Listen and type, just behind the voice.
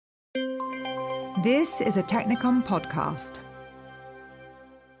This is a Technicom podcast.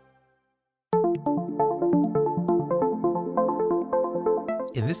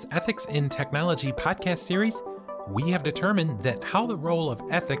 In this Ethics in Technology podcast series, we have determined that how the role of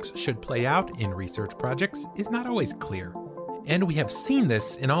ethics should play out in research projects is not always clear. And we have seen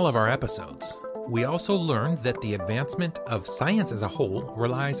this in all of our episodes. We also learned that the advancement of science as a whole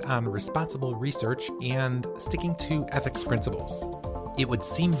relies on responsible research and sticking to ethics principles. It would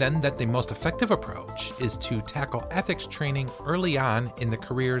seem then that the most effective approach is to tackle ethics training early on in the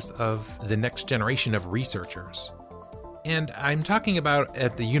careers of the next generation of researchers. And I'm talking about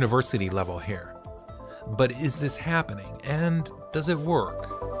at the university level here. But is this happening, and does it work?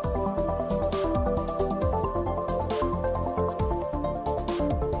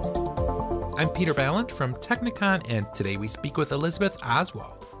 I'm Peter Ballant from Technicon, and today we speak with Elizabeth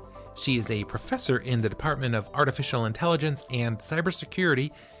Oswald. She is a professor in the Department of Artificial Intelligence and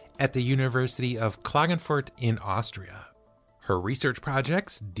Cybersecurity at the University of Klagenfurt in Austria. Her research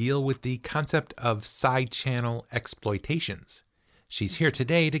projects deal with the concept of side-channel exploitations. She's here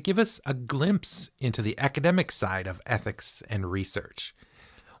today to give us a glimpse into the academic side of ethics and research.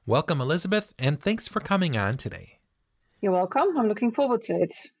 Welcome, Elizabeth, and thanks for coming on today. You're welcome. I'm looking forward to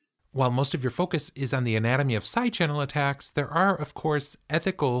it. While most of your focus is on the anatomy of side-channel attacks, there are, of course,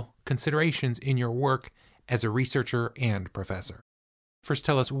 ethical considerations in your work as a researcher and professor. First,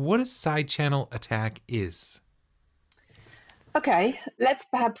 tell us what a side-channel attack is. Okay, let's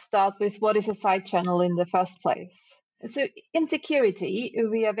perhaps start with what is a side channel in the first place. So in security,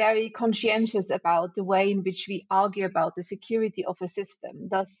 we are very conscientious about the way in which we argue about the security of a system.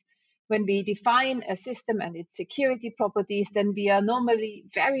 Thus, when we define a system and its security properties, then we are normally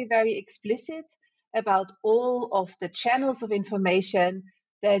very, very explicit about all of the channels of information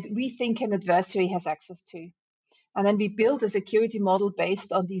that we think an adversary has access to. And then we build a security model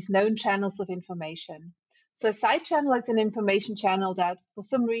based on these known channels of information. So a side channel is an information channel that, for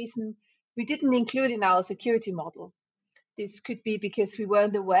some reason, we didn't include in our security model. This could be because we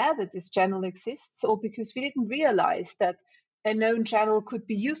weren't aware that this channel exists, or because we didn't realize that a known channel could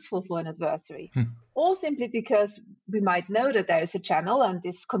be useful for an adversary, or simply because we might know that there is a channel and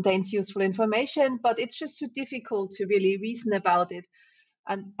this contains useful information, but it's just too difficult to really reason about it.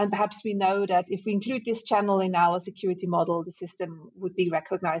 And perhaps we know that if we include this channel in our security model, the system would be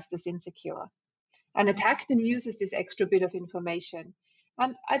recognized as insecure. An attack then uses this extra bit of information.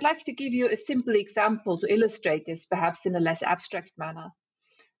 And I'd like to give you a simple example to illustrate this, perhaps in a less abstract manner.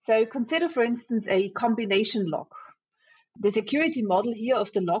 So consider, for instance, a combination lock. The security model here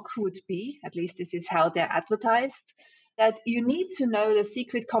of the lock would be, at least this is how they're advertised, that you need to know the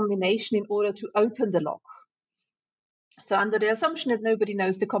secret combination in order to open the lock. So under the assumption that nobody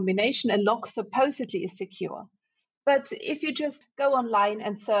knows the combination, a lock supposedly is secure. But if you just go online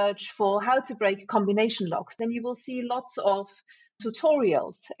and search for how to break combination locks, then you will see lots of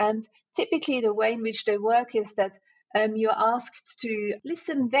tutorials. And typically the way in which they work is that you're asked to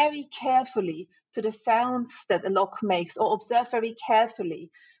listen very carefully to the sounds that a lock makes, or observe very carefully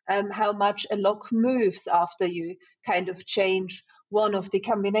how much a lock moves after you kind of change one of the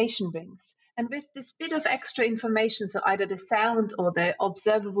combination rings. And with this bit of extra information, so either the sound or the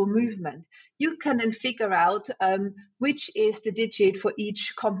observable movement, you can then figure out which is the digit for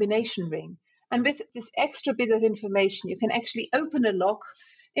each combination ring. And with this extra bit of information, you can actually open a lock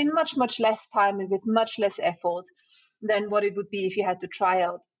in much, much less time and with much less effort than what it would be if you had to try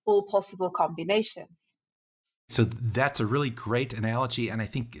out all possible combinations. So that's a really great analogy, and I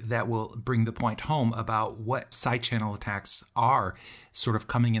think that will bring the point home about what side channel attacks are, sort of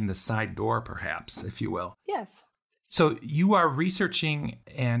coming in the side door, perhaps, if you will. Yes. So you are researching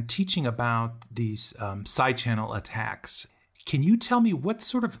and teaching about these side channel attacks. Can you tell me what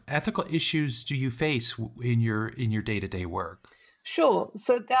sort of ethical issues do you face in your day-to-day work? Sure.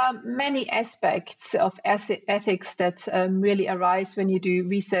 So there are many aspects of ethics that really arise when you do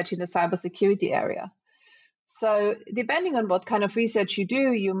research in the cybersecurity area. So depending on what kind of research you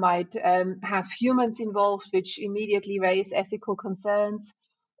do, you might have humans involved, which immediately raise ethical concerns,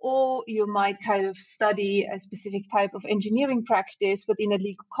 or you might kind of study a specific type of engineering practice within a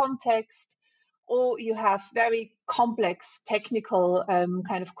legal context, or you have very complex technical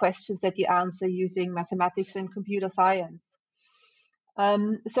kind of questions that you answer using mathematics and computer science.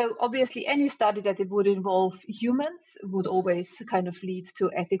 So obviously any study that it would involve humans would always kind of lead to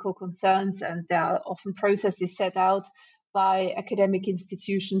ethical concerns, and there are often processes set out by academic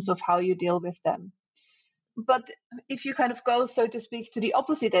institutions of how you deal with them. But if you kind of go, so to speak, to the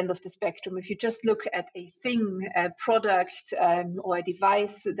opposite end of the spectrum, if you just look at a thing, a product, or a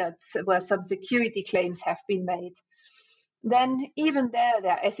device where some security claims have been made, then even there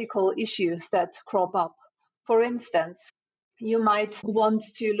are ethical issues that crop up. For instance, you might want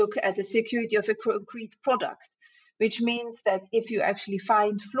to look at the security of a concrete product, which means that if you actually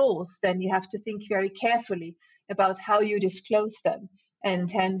find flaws, then you have to think very carefully about how you disclose them.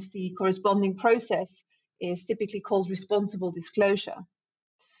 And hence the corresponding process is typically called responsible disclosure.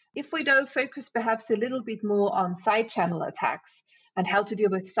 If we though focus perhaps a little bit more on side channel attacks and how to deal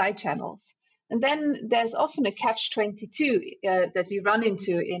with side channels, and then there's often a catch-22 that we run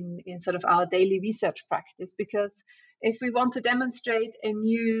into in sort of our daily research practice, because if we want to demonstrate a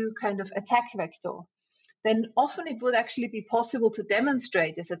new kind of attack vector, then often it would actually be possible to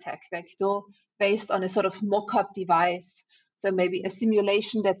demonstrate this attack vector based on a sort of mock-up device. So maybe a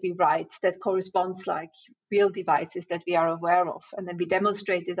simulation that we write that corresponds like real devices that we are aware of, and then we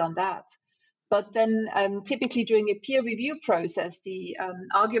demonstrate it on that. But then typically during a peer review process, the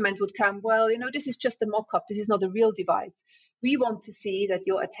argument would come, well, this is just a mock-up. This is not a real device. We want to see that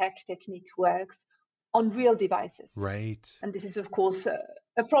your attack technique works on real devices. Right. And this is, of course,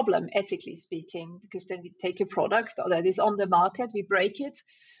 a problem, ethically speaking, because then we take a product that is on the market, we break it,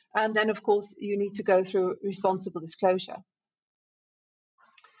 and then, of course, you need to go through responsible disclosure.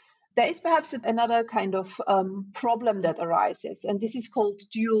 There is perhaps another kind of problem that arises, and this is called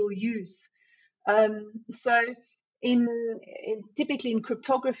dual use. So typically in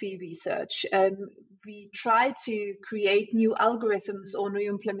cryptography research, we try to create new algorithms or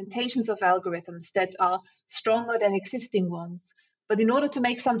new implementations of algorithms that are stronger than existing ones. But in order to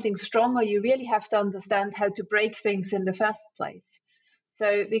make something stronger, you really have to understand how to break things in the first place.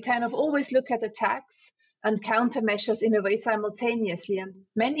 So we kind of always look at attacks and countermeasures in a way simultaneously. And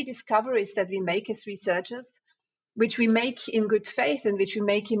many discoveries that we make as researchers, which we make in good faith and which we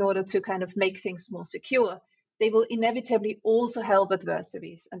make in order to kind of make things more secure, they will inevitably also help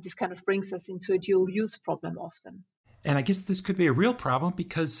adversaries. And this kind of brings us into a dual use problem often. And I guess this could be a real problem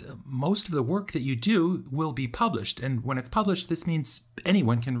because most of the work that you do will be published. And when it's published, this means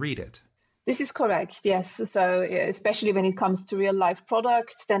anyone can read it. This is correct, yes. So especially when it comes to real life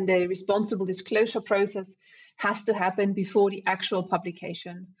products, then the responsible disclosure process has to happen before the actual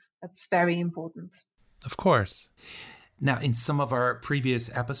publication. That's very important. Of course. Now, in some of our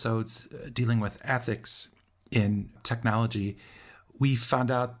previous episodes dealing with ethics in technology, we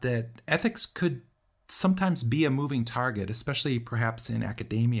found out that ethics could sometimes be a moving target, especially perhaps in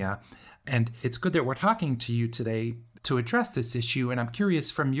academia. And it's good that we're talking to you today to address this issue. And I'm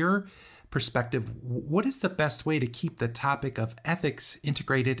curious, from your perspective, what is the best way to keep the topic of ethics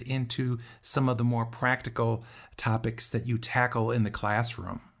integrated into some of the more practical topics that you tackle in the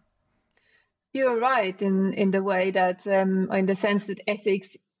classroom? You're right in the way that, in the sense that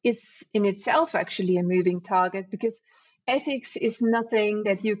ethics is in itself actually a moving target, because ethics is nothing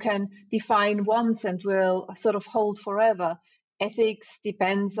that you can define once and will sort of hold forever. Ethics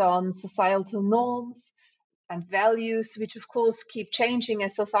depends on societal norms and values, which of course keep changing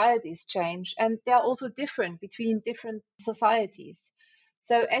as societies change. And they are also different between different societies.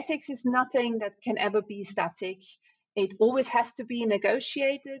 So ethics is nothing that can ever be static. It always has to be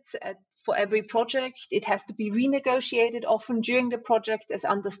negotiated for every project. It has to be renegotiated often during the project as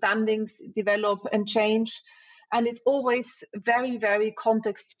understandings develop and change. And it's always very, very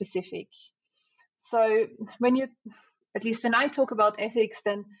context specific. So at least when I talk about ethics,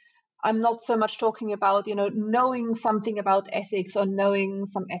 then I'm not so much talking about, knowing something about ethics or knowing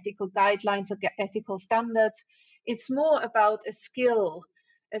some ethical guidelines or ethical standards. It's more about a skill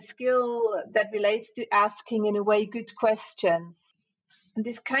that relates to asking, in a way, good questions. And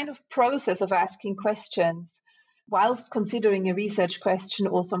this kind of process of asking questions whilst considering a research question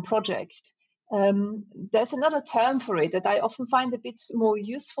or some project, there's another term for it that I often find a bit more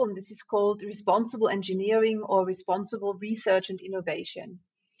useful, and this is called responsible engineering or responsible research and innovation.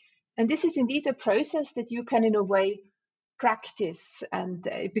 And this is indeed a process that you can, in a way, practice, and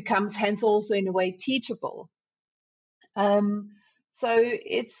it becomes hence also, in a way, teachable. So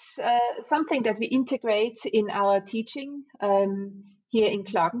it's something that we integrate in our teaching here in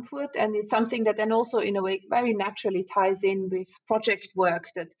Klagenfurt, and it's something that then also, in a way, very naturally ties in with project work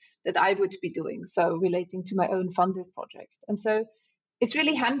that I would be doing, so relating to my own funded project. And so it's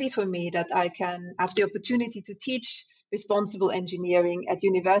really handy for me that I can have the opportunity to teach responsible engineering at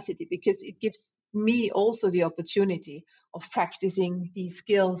university, because it gives me also the opportunity of practicing these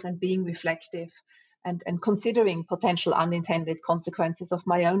skills and being reflective and considering potential unintended consequences of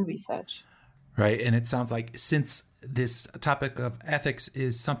my own research. Right. And it sounds like, since this topic of ethics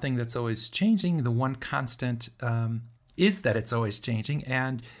is something that's always changing, the one constant is that it's always changing.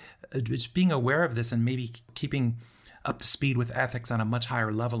 And just being aware of this and maybe keeping up to speed with ethics on a much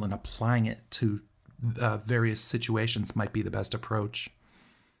higher level and applying it to various situations might be the best approach.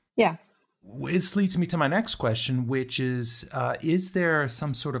 Yeah. This leads me to my next question, which is there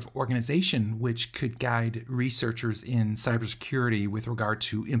some sort of organization which could guide researchers in cybersecurity with regard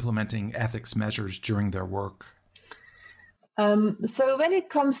to implementing ethics measures during their work? So when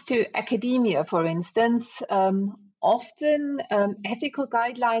it comes to academia, for instance, often ethical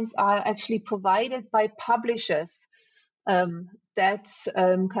guidelines are actually provided by publishers that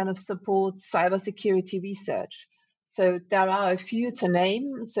kind of support cybersecurity research. So there are a few to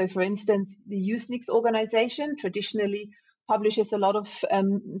name. So for instance, the Usenix organization traditionally publishes a lot of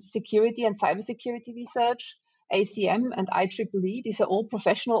security and cybersecurity research. ACM and IEEE, these are all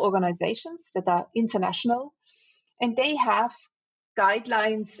professional organizations that are international. And they have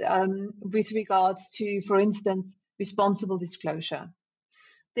guidelines with regards to, for instance, responsible disclosure.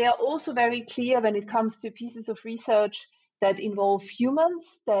 They are also very clear when it comes to pieces of research that involve humans,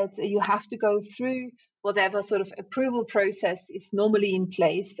 that you have to go through whatever sort of approval process is normally in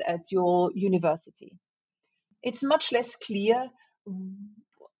place at your university. It's much less clear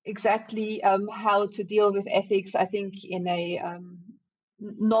exactly how to deal with ethics, I think, in a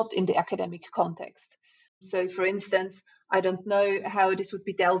not in the academic context. So, for instance, I don't know how this would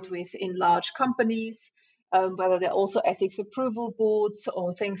be dealt with in large companies, whether there are also ethics approval boards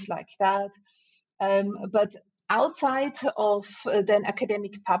or things like that. But outside of then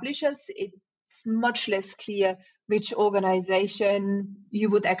academic publishers, it's much less clear which organization you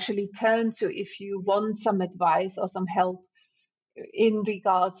would actually turn to if you want some advice or some help in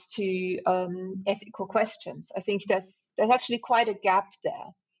regards to ethical questions. I think there's actually quite a gap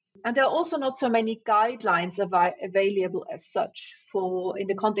there. And there are also not so many guidelines available as such. In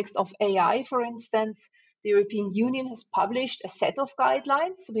the context of AI, for instance, the European Union has published a set of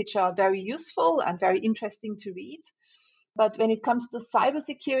guidelines which are very useful and very interesting to read. But when it comes to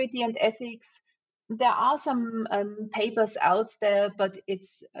cybersecurity and ethics, there are some papers out there, but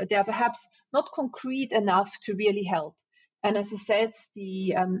they're perhaps not concrete enough to really help. And as I said,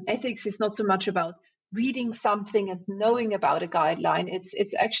 the ethics is not so much about reading something and knowing about a guideline.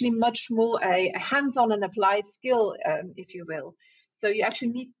 It's actually much more a hands-on and applied skill, if you will. So you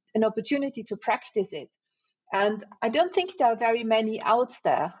actually need an opportunity to practice it. And I don't think there are very many out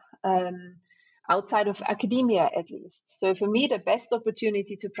there, outside of academia at least. So for me, the best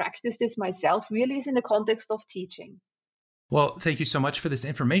opportunity to practice this myself really is in the context of teaching. Well, thank you so much for this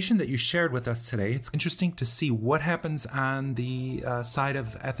information that you shared with us today. It's interesting to see what happens on the side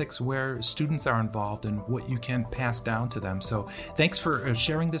of ethics where students are involved and what you can pass down to them. So thanks for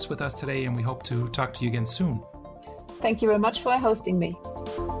sharing this with us today, and we hope to talk to you again soon. Thank you very much for hosting me.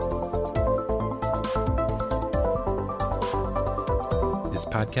 This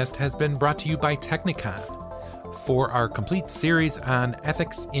podcast has been brought to you by Technikon. For our complete series on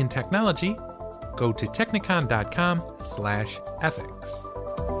ethics in technology, go to technikon.com/ethics.